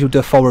 because otherwise you'll do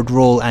a forward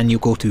roll and you'll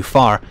go too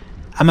far.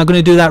 Am I going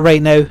to do that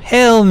right now?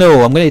 Hell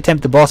no! I'm going to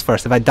attempt the boss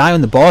first. If I die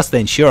on the boss,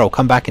 then sure, I'll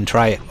come back and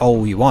try it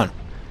all you want.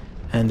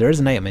 And there is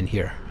an item in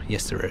here.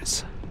 Yes, there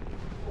is.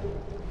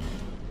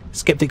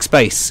 Skeptic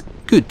Spice.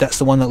 Good, that's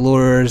the one that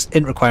lowers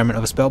int requirement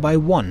of a spell by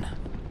 1.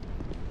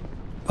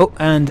 Oh,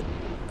 and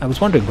I was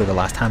wondering where the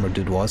last hammer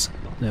dude was.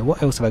 Now,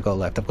 what else have I got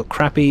left? I've got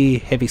crappy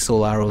heavy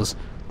soul arrows.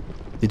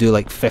 They do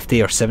like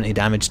 50 or 70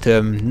 damage to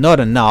him. Not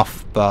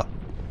enough, but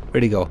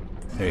where'd he go?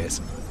 There he is.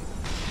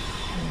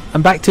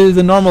 I'm back to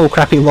the normal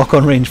crappy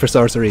lock-on range for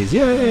sorceries.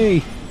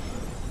 Yay!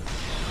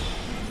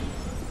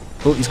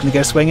 Oh, he's going to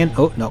get a swing in.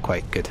 Oh, not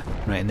quite. Good.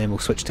 Right, and then we'll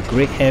switch to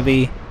Great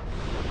Heavy.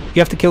 You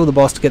have to kill the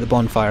boss to get the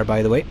bonfire,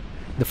 by the way.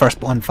 The first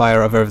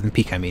bonfire of Earthen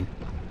Peak, I mean.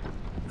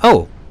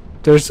 Oh!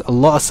 There's a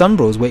lot of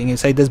Sunbros waiting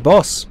outside this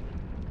boss.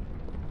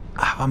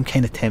 I'm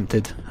kind of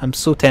tempted. I'm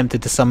so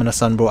tempted to summon a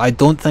Sunbro. I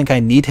don't think I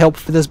need help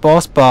for this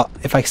boss, but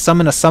if I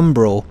summon a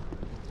Sunbro,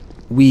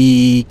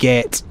 we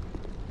get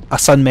a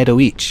Sun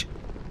Medal each.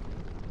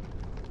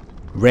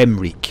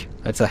 Remreek.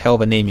 That's a hell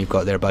of a name you've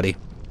got there, buddy.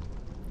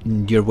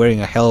 And you're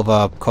wearing a hell of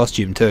a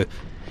costume too.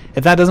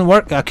 If that doesn't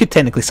work, I could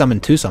technically summon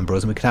 2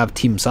 Sunbros and we could have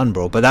Team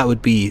Sunbro, but that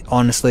would be,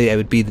 honestly, it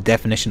would be the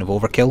definition of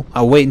overkill.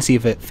 I'll wait and see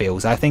if it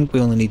fails. I think we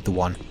only need the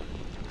 1.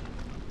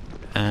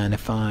 And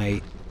if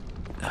I'm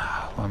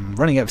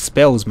running out of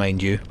spells,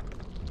 mind you.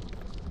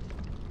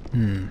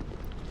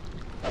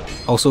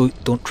 Also,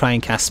 don't try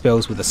and cast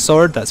spells with a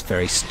sword. That's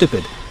very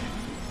stupid.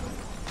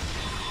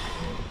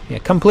 Yeah,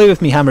 come play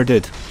with me, Hammer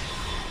Dude.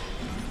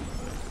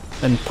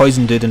 And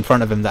Poison Dude in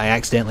front of him that I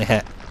accidentally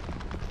hit.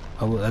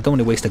 Oh, I don't want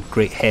to waste a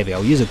Great Heavy.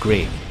 I'll use a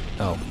Great.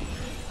 Oh.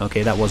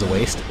 Okay, that was a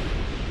waste.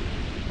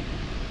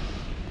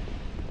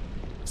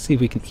 See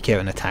if we can eke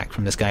out an attack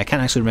from this guy. I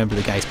can't actually remember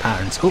the guy's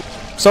patterns. Oh,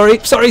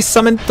 sorry,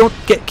 summon! Don't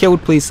get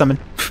killed, please, summon.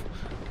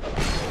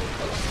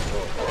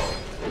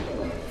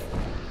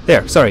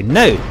 There, sorry,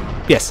 now!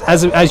 Yes,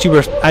 as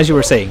you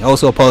were saying,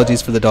 also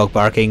apologies for the dog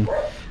barking.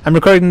 I'm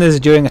recording this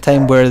during a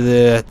time where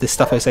the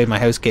stuff outside my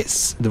house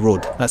gets... the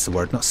road, that's the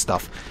word, not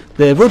stuff.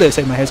 The road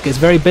outside my house gets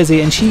very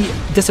busy and she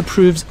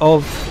disapproves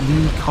of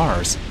the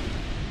cars.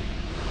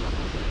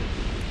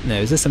 Now,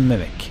 is this a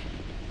mimic?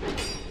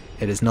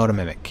 It is not a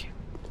mimic.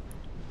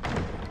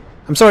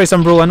 I'm sorry,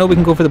 Sunbro, I know we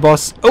can go for the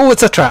boss. Oh,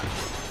 it's a trap!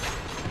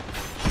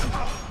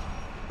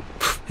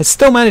 It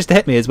still managed to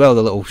hit me as well,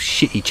 the little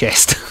shitty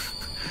chest.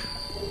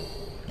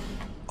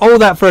 All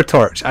that for a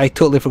torch. I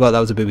totally forgot that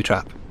was a booby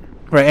trap.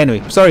 Right,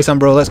 anyway, sorry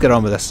Sunbro, let's get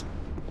on with this.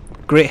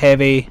 Great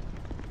Heavy.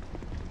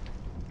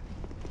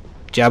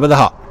 Jabba the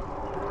Hutt.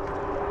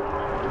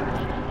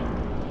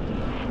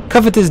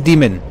 Covetous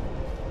Demon.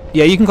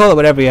 Yeah, you can call it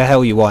whatever the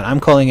hell you want. I'm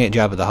calling it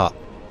Jabba the Hutt.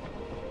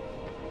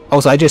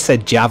 Also, I just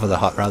said Java the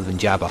Hutt rather than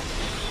Jabba.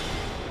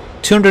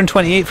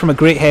 228 from a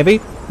Great Heavy.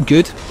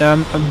 Good.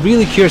 I'm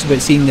really curious about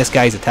seeing this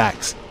guy's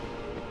attacks.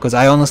 Because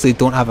I honestly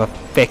don't have a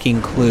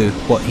fecking clue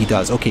what he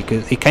does. Okay,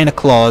 because he kind of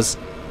claws.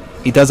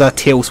 He does a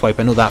tail swipe,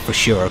 I know that for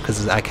sure,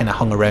 because I kind of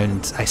hung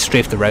around, I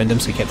strafed around him,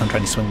 so he kept on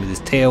trying to swing with his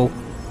tail.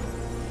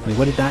 I mean,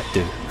 what did that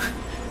do?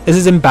 This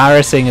is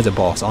embarrassing as a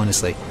boss,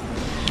 honestly.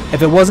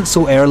 If it wasn't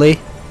so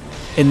early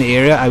in the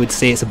area, I would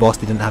say it's a boss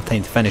they didn't have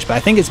time to finish, but I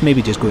think it's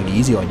maybe just going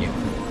easy on you.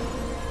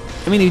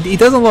 I mean, he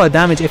does a lot of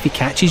damage if he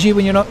catches you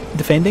when you're not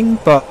defending,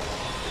 but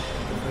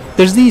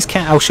there's these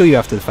I'll show you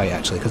after the fight,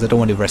 actually, because I don't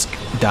want to risk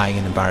dying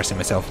and embarrassing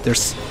myself.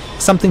 There's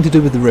something to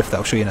do with the roof that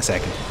I'll show you in a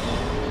second.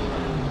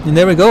 And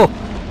there we go.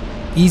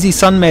 Easy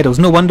sun medals.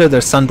 No wonder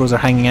their Sunbros are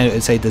hanging out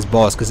outside this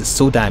boss, because it's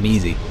so damn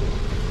easy.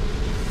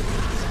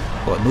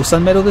 What, no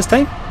sun medal this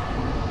time?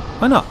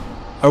 Why not?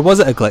 Or was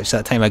it a glitch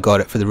that time I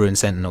got it for the Ruined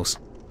Sentinels?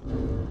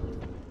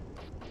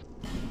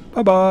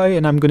 Bye bye,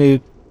 and I'm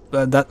gonna...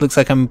 that looks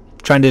like I'm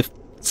trying to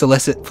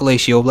solicit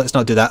fellatio. Let's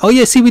not do that. Oh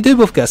yeah, see, we do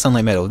both get a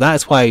sunlight medal.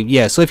 That's why,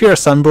 yeah, so if you're a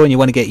Sunbro and you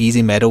want to get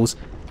easy medals,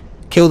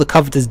 kill the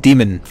Covetous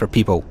Demon for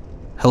people.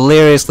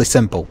 Hilariously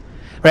simple.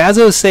 Right, as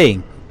I was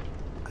saying,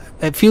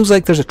 it feels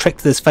like there's a trick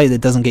to this fight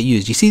that doesn't get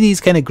used. You see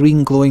these kind of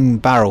green glowing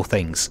barrel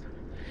things?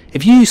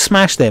 If you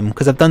smash them,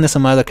 because I've done this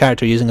on my other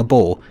character using a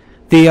bow,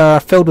 they are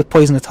filled with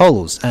poisonous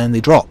hollows and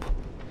they drop.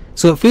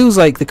 So it feels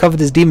like the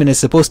Covetous Demon is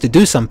supposed to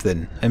do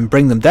something and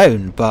bring them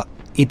down, but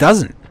he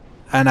doesn't.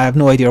 And I have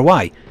no idea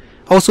why.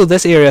 Also,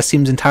 this area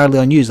seems entirely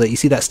unused. Like, you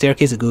see that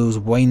staircase that goes,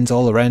 winds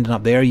all around and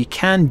up there? You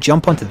can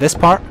jump onto this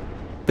part,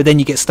 but then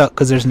you get stuck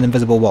because there's an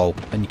invisible wall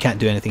and you can't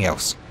do anything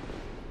else.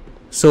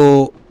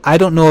 So I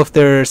don't know if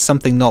there's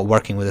something not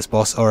working with this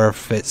boss or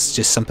if it's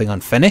just something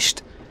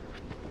unfinished.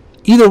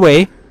 Either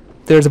way,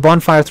 there's a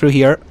bonfire through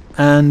here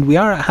and we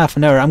are at half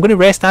an hour. I'm going to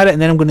rest at it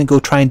and then I'm going to go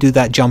try and do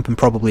that jump and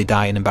probably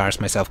die and embarrass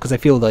myself because I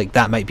feel like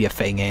that might be a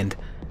fitting end.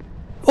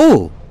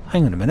 Oh,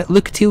 Hang on a minute,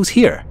 Lucatiel's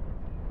here.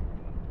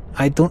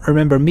 I don't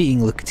remember meeting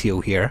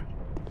Lucatiel here.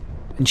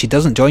 And she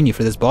doesn't join you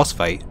for this boss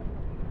fight.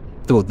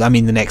 Though, I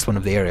mean the next one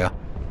of the area.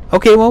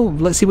 Okay, well,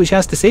 let's see what she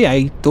has to say.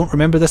 I don't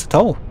remember this at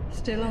all.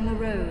 Still on the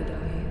road,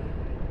 are you?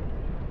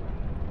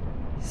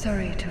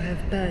 Sorry to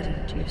have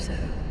burdened you so.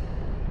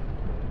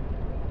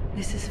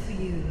 This is for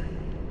you,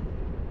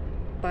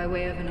 by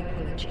way of an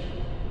apology.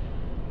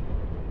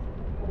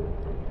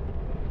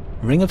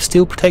 Ring of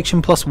Steel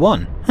Protection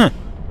 +1. Huh.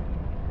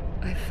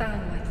 I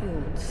found my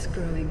thoughts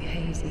growing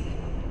hazy.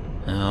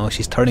 Oh,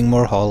 she's turning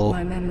more hollow.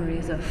 My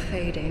memories are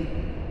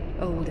fading,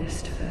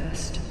 oldest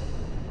first.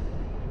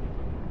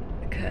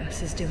 The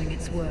curse is doing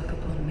its work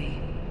upon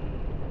me.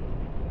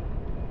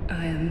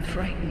 I am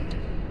frightened.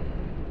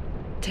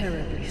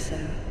 Terribly so.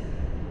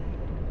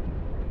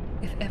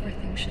 If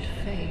everything should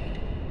fade,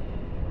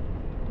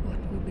 what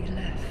will be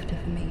left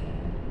of me?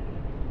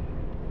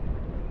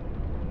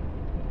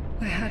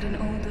 I had an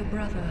older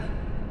brother.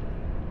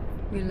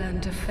 We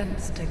learned to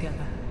fence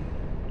together.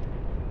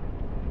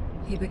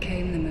 He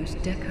became the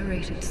most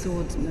decorated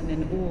swordsman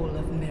in all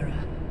of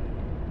Mirror.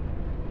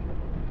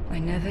 I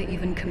never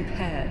even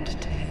compared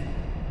to him.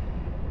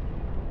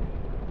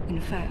 In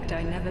fact,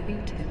 I never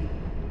beat him.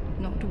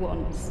 Not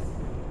once.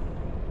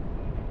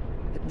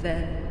 But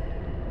then,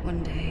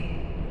 one day,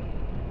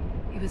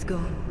 he was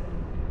gone.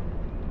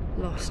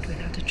 Lost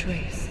without a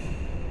trace.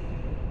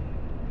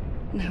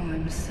 Now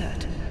I'm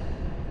certain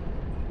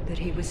that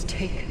he was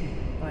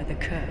taken by the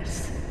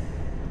curse.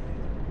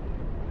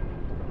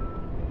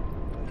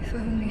 If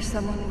only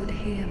someone would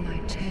hear my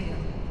tale.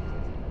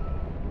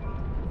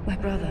 My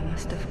brother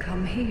must have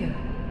come here,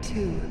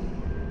 too.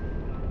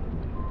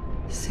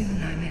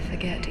 Soon I may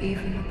forget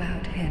even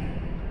about him.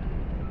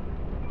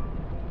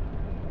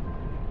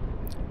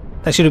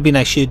 That should have been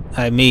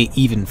I may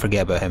even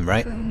forget about him,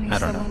 right? I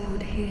don't know.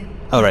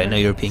 Alright, now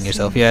you're repeating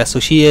yourself. Yeah, so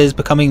she is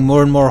becoming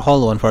more and more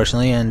hollow,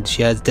 unfortunately, and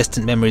she has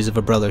distant memories of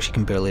her brother she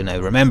can barely now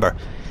remember.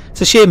 It's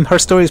a shame. Her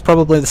story is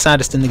probably the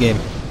saddest in the game.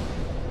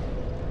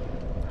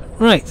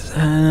 Right.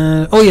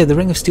 Oh yeah, the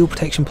Ring of Steel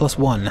Protection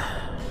 +1.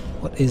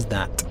 What is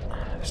that?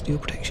 Steel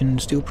Protection,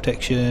 Steel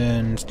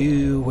Protection,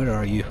 Steel... Where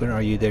are you? Where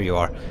are you? There you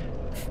are.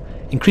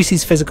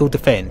 Increases physical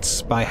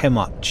defense. By how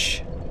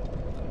much?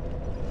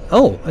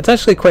 Oh, it's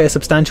actually quite a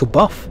substantial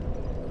buff.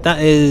 That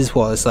is,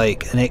 what, it's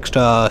like an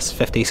extra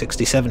 50,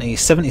 60, 70,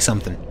 70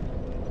 something.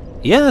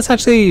 Yeah, that's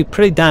actually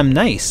pretty damn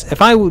nice.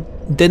 If I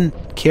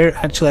didn't care,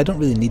 actually I don't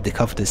really need the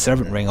coveted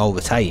servant ring all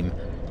the time.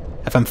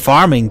 If I'm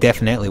farming,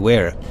 definitely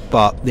wear it.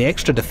 But the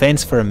extra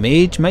defense for a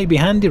mage might be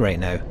handy right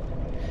now.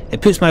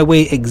 It puts my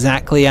weight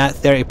exactly at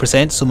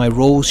 30%, so my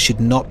rolls should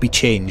not be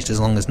changed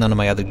as long as none of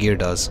my other gear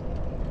does.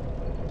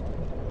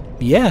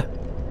 Yeah,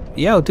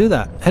 I'll do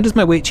that. How does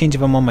my weight change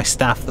if I'm on my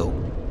staff though?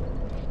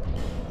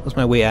 What's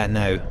my weight at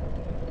now?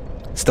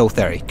 Still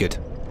 30, good.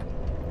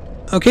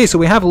 Okay, so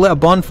we have lit a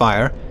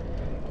bonfire.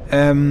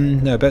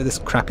 Now about this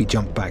crappy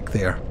jump back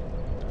there.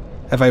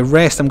 If I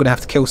rest, I'm going to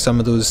have to kill some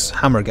of those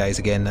hammer guys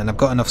again, and I've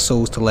got enough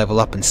souls to level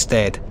up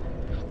instead.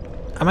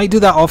 I might do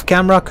that off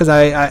camera, because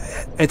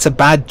it's a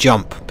bad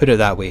jump, put it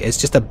that way. It's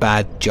just a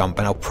bad jump,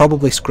 and I'll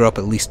probably screw up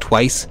at least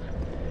twice.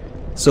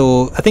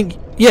 So I think,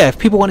 yeah, if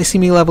people want to see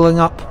me leveling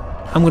up,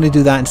 I'm going to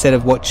do that instead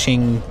of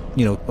watching,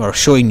 you know, or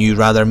showing you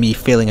rather, me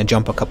failing a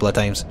jump a couple of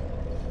times.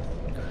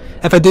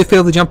 If I do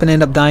fail the jump and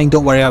end up dying,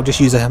 don't worry, I'll just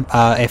use a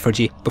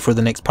effigy before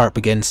the next part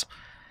begins.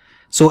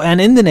 So,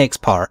 and in the next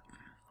part,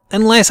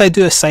 unless I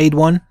do a side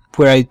one,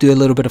 where I do a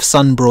little bit of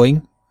sun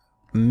broing,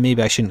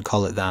 maybe I shouldn't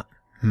call it that.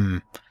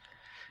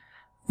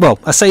 Well,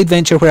 a side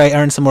venture where I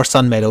earn some more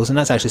sun medals, and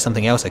that's actually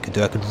something else I could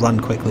do. I could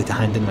run quickly to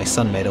hand in my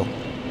sun medal.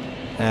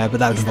 But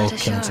that would involve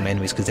killing some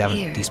enemies because they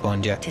haven't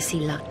despawned yet. To see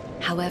luck.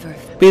 However,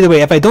 but either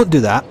way, if I don't do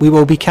that, we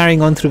will be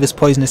carrying on through this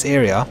poisonous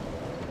area.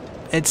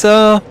 It's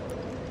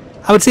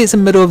I would say it's a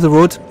middle of the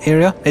road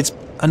area. It's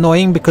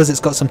annoying because it's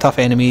got some tough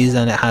enemies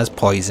and it has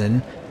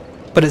poison,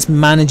 but it's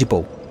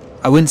manageable.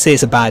 I wouldn't say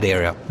it's a bad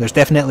area. There's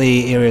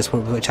definitely areas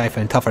which I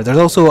found tougher. There's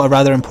also a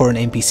rather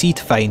important NPC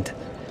to find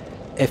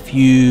if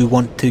you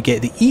want to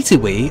get the easy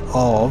way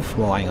of...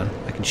 Well, hang on.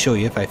 I can show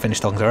you if I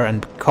finish talking to her.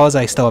 And because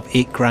I still have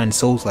 8 grand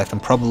souls left, I'm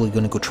probably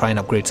going to go try and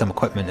upgrade some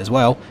equipment as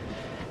well.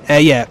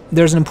 Yeah,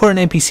 there's an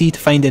important NPC to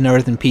find in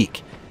Earthen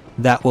Peak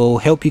that will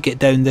help you get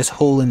down this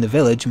hole in the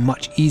village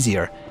much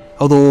easier.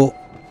 Although,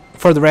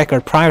 for the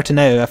record, prior to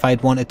now, if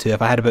I'd wanted to,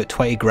 if I had about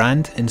 20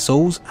 grand in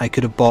souls, I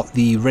could have bought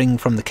the ring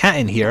from the cat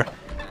in here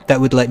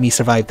that would let me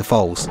survive the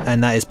falls,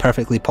 and that is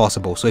perfectly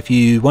possible. So if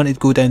you wanted to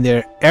go down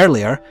there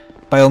earlier,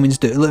 by all means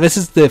do it. Look, this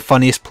is the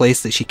funniest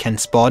place that she can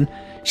spawn.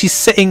 She's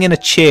sitting in a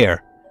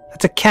chair.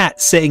 That's a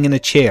cat sitting in a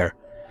chair.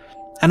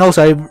 And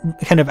also,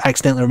 I kind of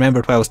accidentally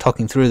remembered while I was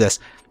talking through this,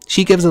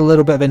 she gives a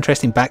little bit of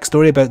interesting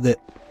backstory about the...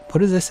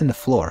 What is this in the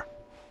floor?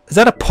 Is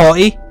that a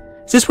potty?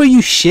 Is this where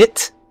you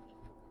shit?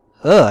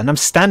 Ugh, and I'm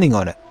standing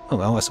on it. Oh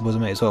well, I suppose I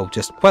might as well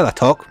just, while I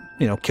talk,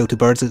 you know, kill 2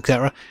 birds,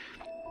 etc.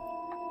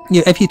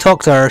 Yeah, if you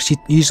talk to her, she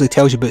usually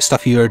tells you about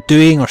stuff you're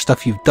doing or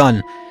stuff you've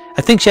done.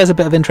 I think she has a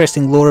bit of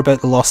interesting lore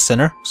about the Lost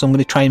Sinner, so I'm going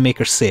to try and make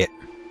her say it.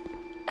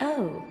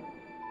 oh,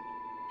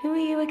 who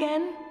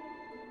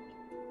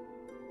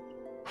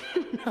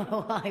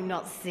No, I'm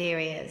not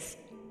serious.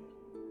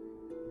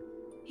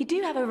 You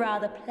do have a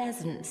rather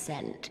pleasant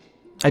scent.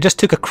 I just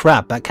took a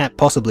crap. That can't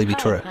possibly be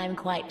true. I'm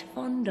quite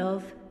fond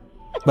of.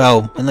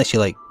 Well, unless you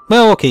like...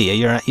 Well, okay,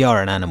 yeah, you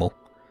are an animal.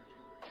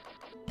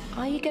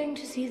 Are you going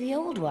to see the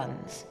old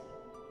ones?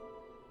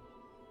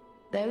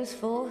 Those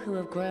four who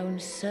have grown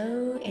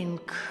so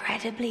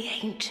incredibly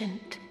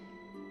ancient.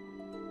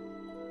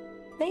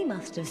 They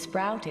must have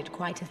sprouted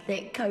quite a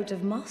thick coat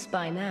of moss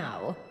by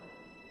now.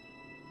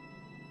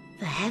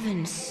 For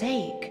heaven's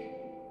sake,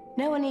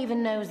 no one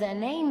even knows their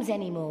names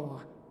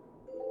anymore.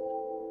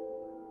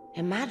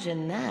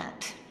 Imagine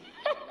that.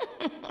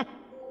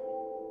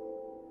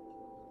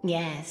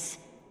 Yes,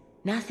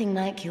 nothing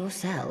like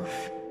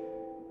yourself.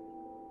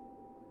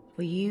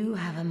 For you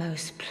have a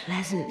most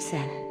pleasant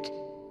scent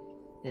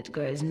that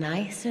grows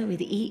nicer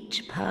with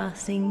each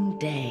passing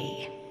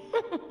day.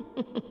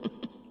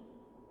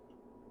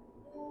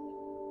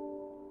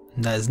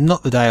 That is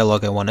not the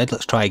dialogue I wanted.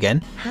 Let's try again.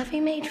 Have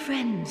you made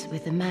friends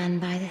with the man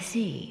by the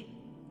sea?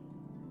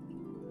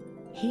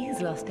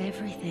 He's lost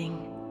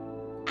everything.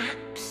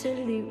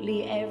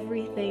 Absolutely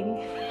everything.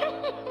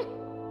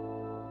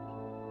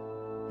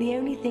 The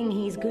only thing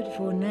he's good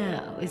for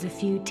now is a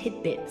few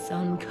tidbits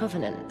on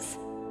covenants.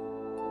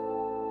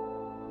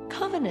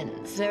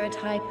 Covenants are a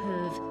type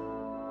of,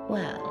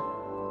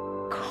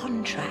 well,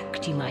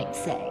 contract, you might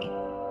say.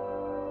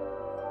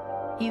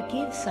 You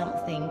give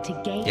something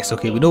to gain... Yes,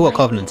 okay, we know what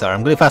covenants are.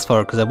 I'm going to fast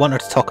forward because I want her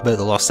to talk about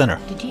the Lost Sinner.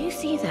 Did you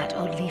see that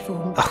oddly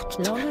formed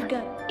long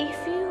ago?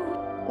 If you...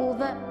 or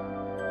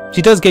that...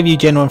 She does give you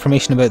general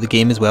information about the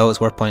game as well, it's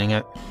worth pointing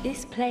out.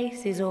 This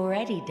place is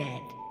already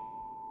dead.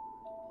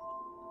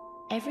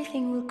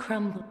 Everything will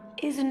crumble,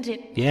 isn't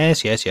it?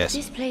 Yes, yes, yes.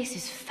 This place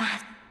is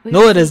fat.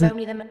 No, it isn't.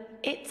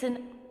 It's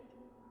an...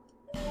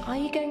 Are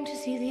you going to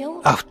see the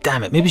old... Oh,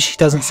 damn it. Maybe she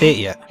doesn't say it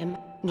yet. I'll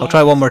yes,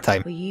 try one more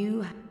time.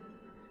 You...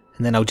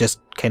 And then I'll just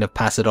kind of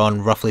pass it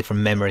on roughly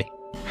from memory.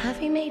 Have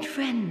you made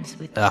friends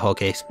with...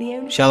 Okay.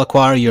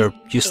 Shalaquar, you're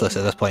useless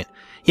at this point.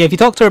 Yeah, if you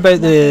talk to her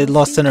about the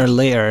Lost Sinner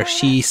later,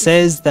 she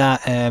says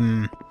that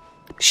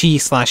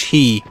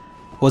she/he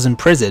was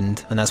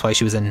imprisoned, and that's why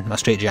she was in a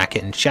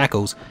straitjacket and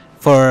shackles,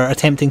 for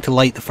attempting to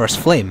light the first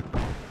flame.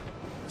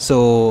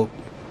 So,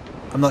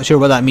 I'm not sure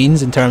what that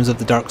means in terms of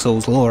the Dark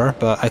Souls lore,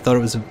 but I thought it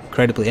was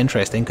incredibly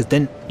interesting, because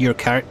didn't your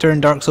character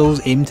in Dark Souls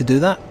aim to do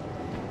that?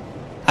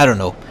 I don't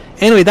know.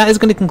 Anyway, that is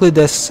going to conclude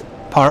this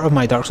part of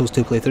my Dark Souls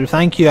 2 playthrough.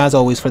 Thank you as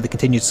always for the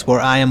continued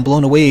support. I am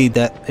blown away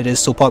that it is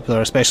so popular,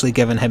 especially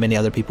given how many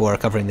other people are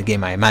covering the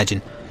game, I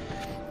imagine.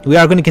 We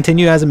are going to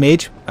continue as a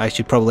mage. I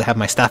should probably have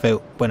my staff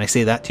out when I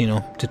say that, you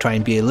know, to try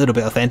and be a little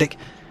bit authentic.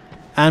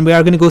 And we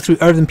are going to go through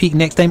Earthen Peak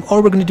next time,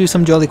 or we're going to do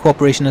some Jolly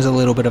Cooperation as a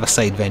little bit of a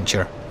side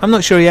venture. I'm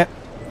not sure yet,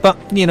 but,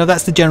 you know,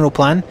 that's the general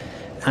plan.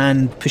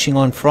 And pushing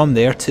on from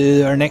there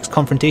to our next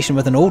confrontation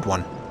with an old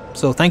one.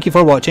 So thank you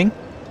for watching,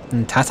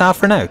 and ta-ta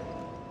for now.